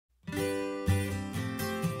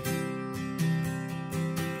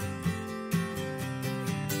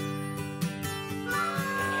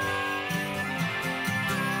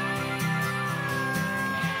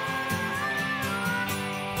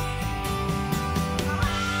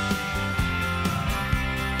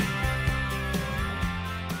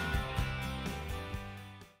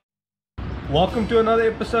Welcome to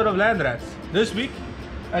another episode of Land Rats. This week,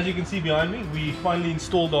 as you can see behind me, we finally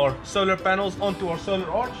installed our solar panels onto our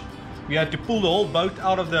solar arch. We had to pull the whole boat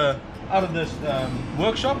out of this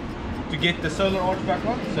workshop to get the solar arch back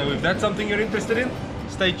on. So if that's something you're interested in,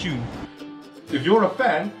 stay tuned. If you're a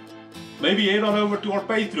fan, maybe head on over to our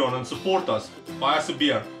Patreon and support us. Buy us a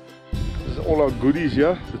beer. This is all our goodies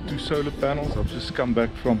here, the 2 solar panels. I've just come back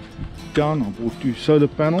from town. I bought 2 solar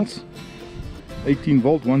panels, 18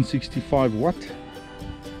 volt, 165 watt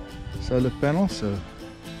solar panel. So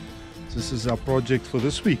this is our project for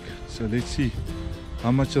this week. So let's see how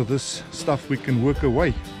much of this stuff we can work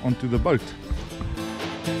away onto the boat.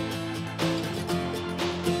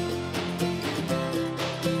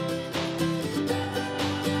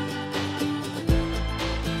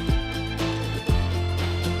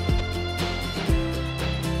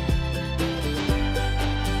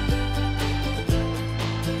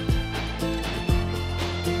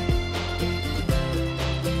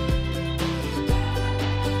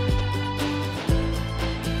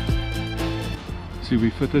 See, we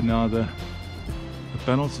fitted now the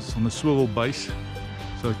panels. It's on a swivel base,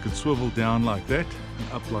 so it could swivel down like that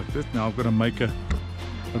and up like that. Now I've got to make a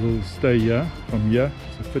little stay here from here.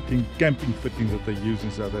 It's a fitting, camping fitting that they use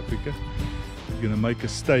in South Africa. We're going to make a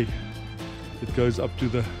stay that goes up to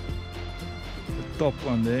the top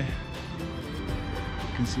one there.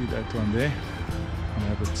 You can see that one there, and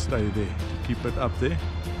have it stay there to keep it up there.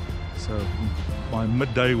 So by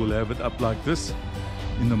midday we'll have it up like this.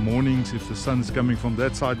 In the mornings, if the sun's coming from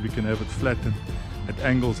that side, we can have it flattened at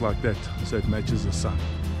angles like that, so it matches the sun.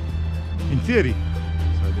 In theory.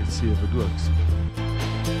 So let's see if it works.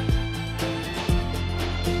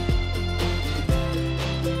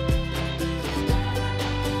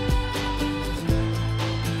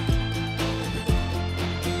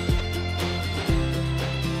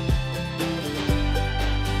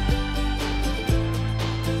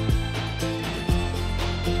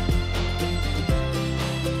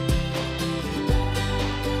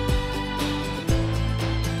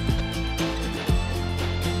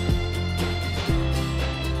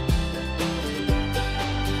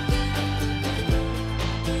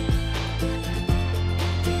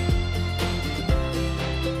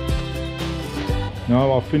 Now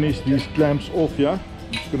I'll finish these clamps off here. I'm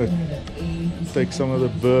just going to take some of the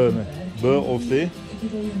burr off there.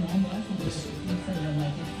 Just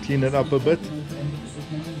clean it up a bit.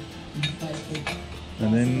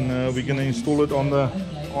 And then we're going to install it on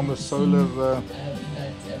the solar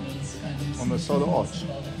arch.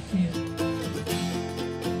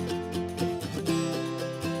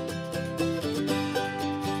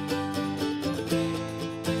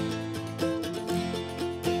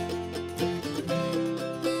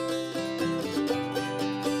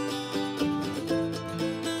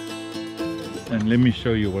 And let me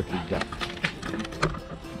show you what we've done.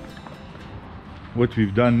 What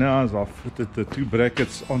we've done now is I've fitted the 2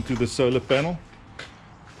 brackets onto the solar panel.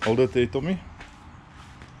 Hold it there, Tommy.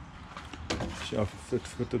 So I've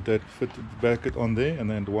fitted the bracket on there, and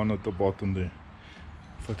then the one at the bottom there.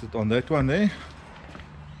 Fit it on that one there.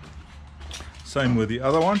 Same with the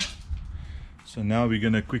other one. So now we're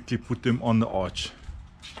going to quickly put them on the arch.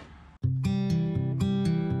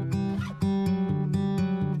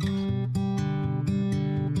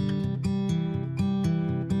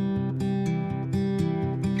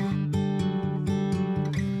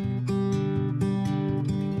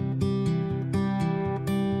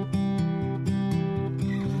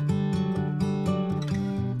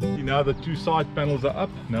 Now the 2 side panels are up.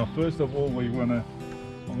 Now first of all I want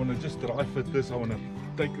to just dry fit this. I want to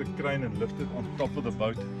take the crane and lift it on top of the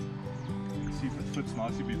boat. See if it fits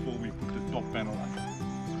nicely before we put the top panel on.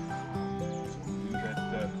 Do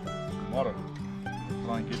that tomorrow.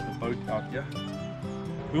 Try and get the boat out here.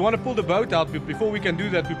 We want to pull the boat out, but before we can do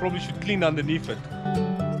that, we probably should clean underneath it.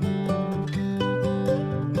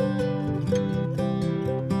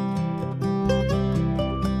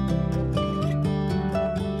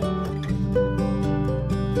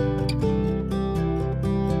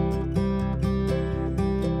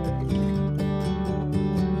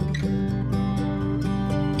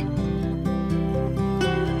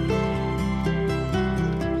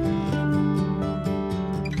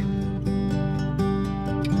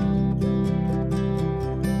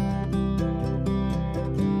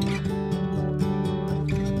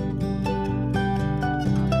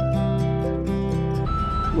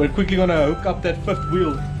 We're quickly going to hook up that 5th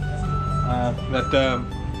wheel that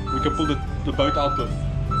we can pull the boat out with.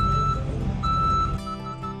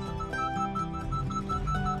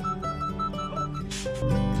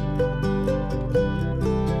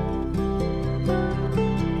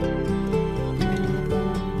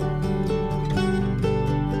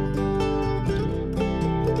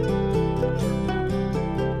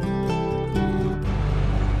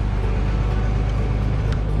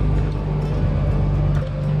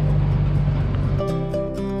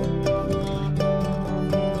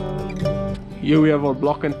 Here we have our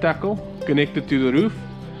block and tackle connected to the roof.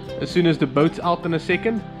 As soon as the boat's out in a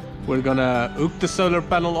second, we're gonna hook the solar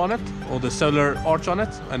panel on it, or the solar arch on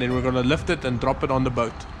it, and then we're gonna lift it and drop it on the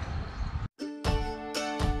boat.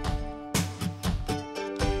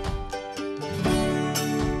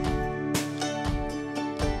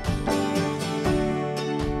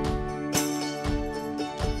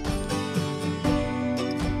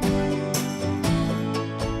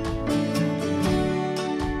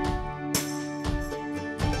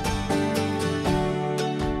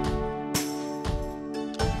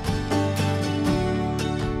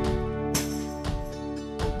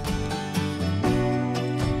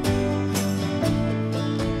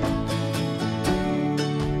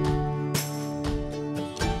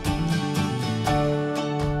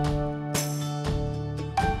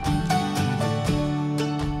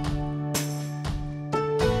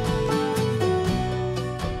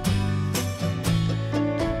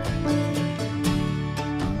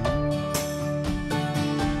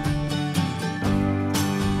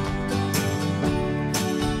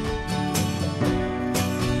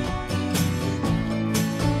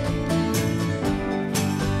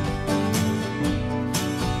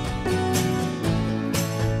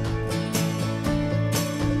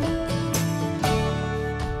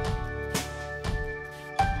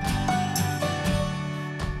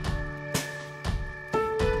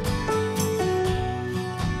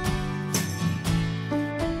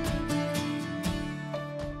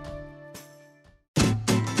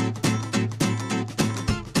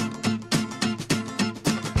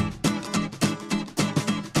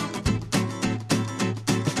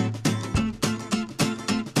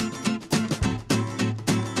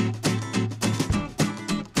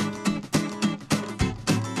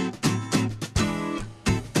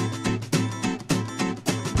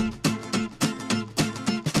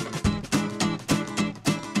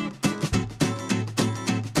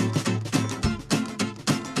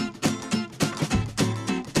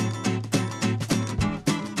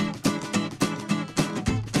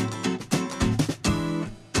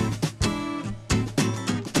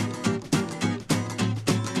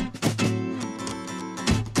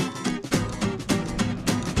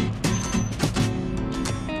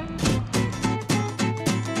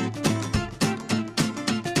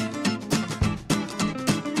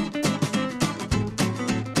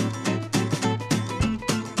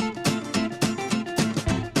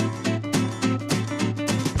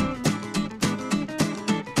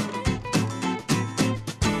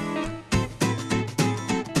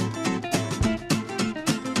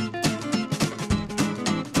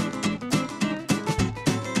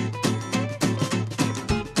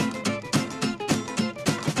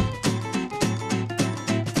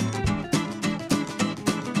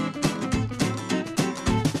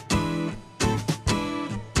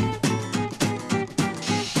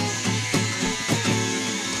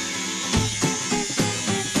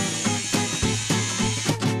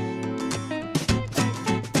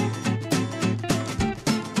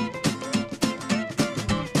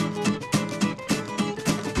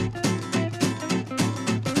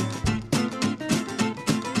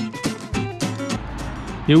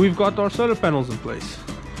 Here we've got our solar panels in place.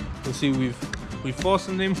 You'll see we've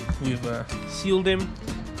fastened them, we've sealed them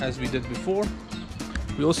as we did before.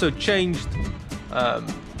 We also changed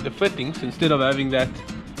the fittings. Instead of having that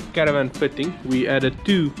caravan fitting, we added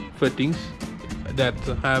two fittings that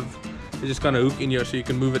they just kind of hook in here so you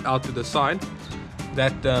can move it out to the side.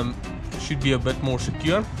 That should be a bit more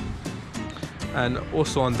secure. And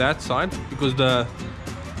also on that side, because the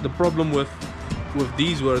problem with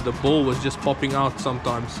these were the ball was just popping out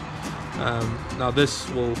sometimes. Now this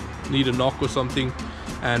will need a knock or something,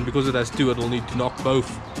 and because it has two, it will need to knock both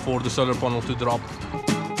for the solar panel to drop.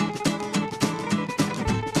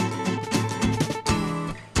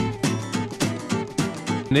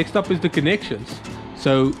 Next up is the connections.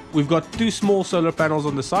 So we've got two small solar panels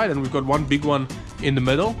on the side and we've got one big one in the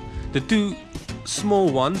middle. The two small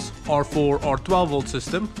ones are for our 12-volt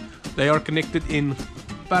system. They are connected in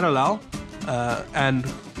parallel and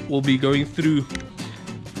we'll be going through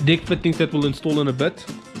deck fittings that we'll install in a bit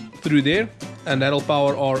through there, and that'll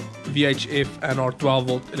power our VHF and our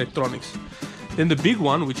 12-volt electronics. Then the big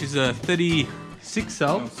one, which is a 36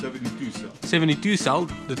 cell, No, 72 cell. 72 cell,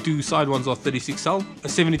 the two side ones are 36 cell, a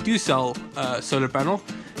 72 cell solar panel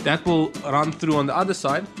that will run through on the other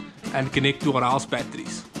side and connect to our house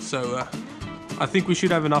batteries. So I think we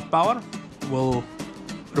should have enough power. We'll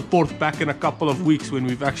report back in a couple of weeks when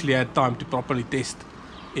we've actually had time to properly test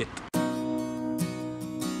it.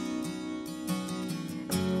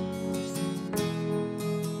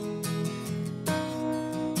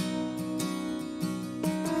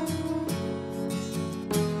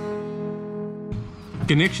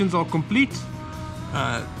 connections are complete.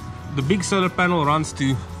 The big solar panel runs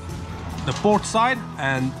to the port side,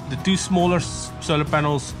 and the two smaller solar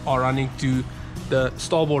panels are running to the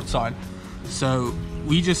starboard side. So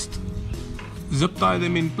we just zip tie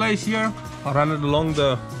them in place here. I'll run it along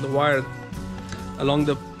the wire along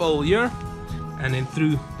the pole here, and then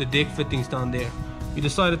through the deck fittings down there. We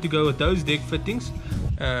decided to go with those deck fittings.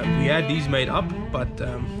 We had these made up, but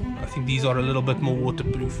I think these are a little bit more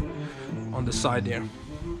waterproof on the side there.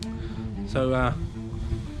 So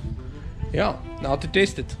yeah, now to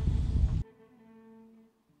test it.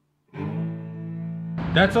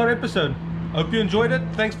 That's our episode. Hope you enjoyed it.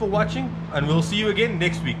 Thanks for watching, and we'll see you again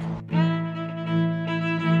next week.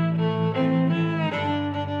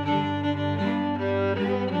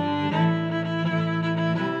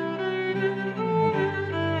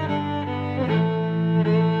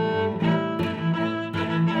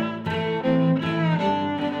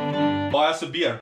 Buy us a beer.